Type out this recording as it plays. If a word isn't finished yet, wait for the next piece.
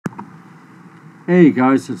Hey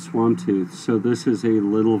guys, it's Swamptooth. So this is a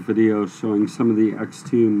little video showing some of the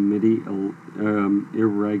X2 MIDI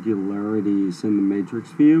irregularities in the matrix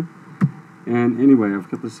view. And anyway, I've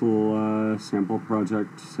got this little sample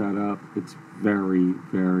project set up. It's very,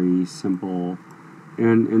 very simple.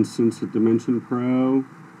 And since it's Dimension Pro,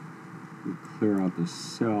 clear out the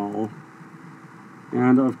cell.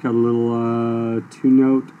 And I've got a little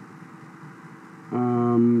two-note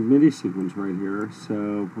MIDI sequence right here.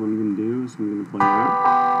 So what I'm going to do is I'm going to play that.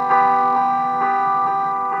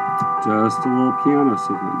 Just a little piano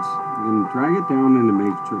sequence. I'm going to drag it down into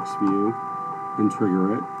matrix view and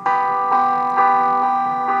trigger it.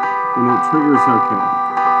 And it triggers okay.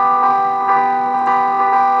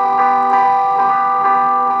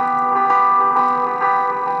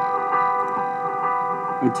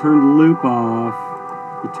 I turned loop off.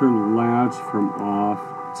 I turned latch from off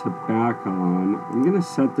to back on. I'm going to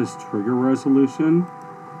set this trigger resolution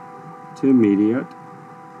to immediate.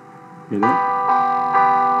 Hit it.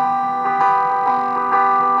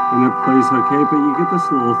 And it plays okay, but you get this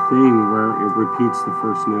little thing where it repeats the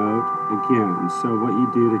first note again. So what you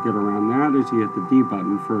do to get around that is you hit the D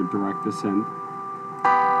button for a direct descent.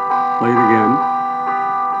 Play it again.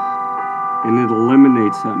 And it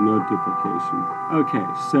eliminates that note duplication. Okay,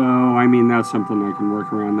 so I mean that's something I can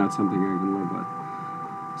work around, that's something I can live with.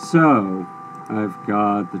 So I've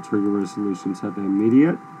got the trigger resolution set to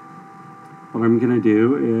immediate. What I'm going to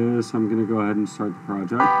do is I'm going to go ahead and start the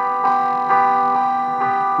project.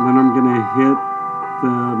 And then I'm going to hit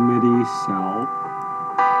the MIDI cell.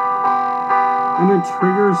 And it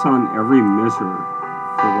triggers on every measure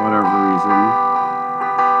for whatever reason.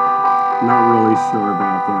 Not really sure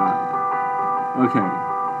about that. Okay,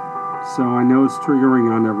 so I know it's triggering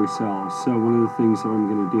on every cell. So one of the things that I'm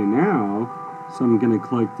going to do now, so I'm going to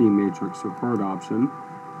click the matrix record option,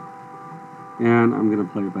 and I'm going to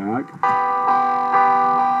play it back,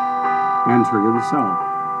 and trigger the cell.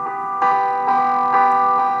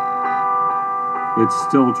 It's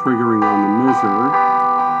still triggering on the measure,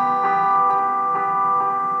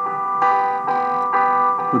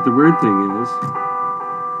 but the weird thing is,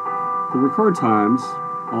 the record times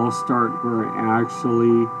all start where I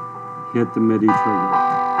actually hit the MIDI trigger.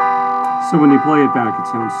 So when you play it back, it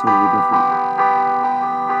sounds totally different.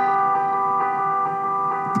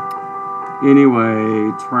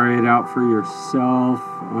 Anyway, try it out for yourself.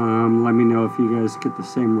 Let me know if you guys get the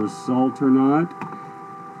same result or not.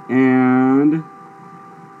 And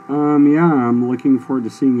yeah, I'm looking forward to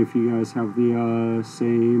seeing if you guys have the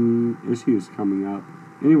same issues coming up.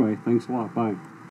 Anyway, thanks a lot. Bye.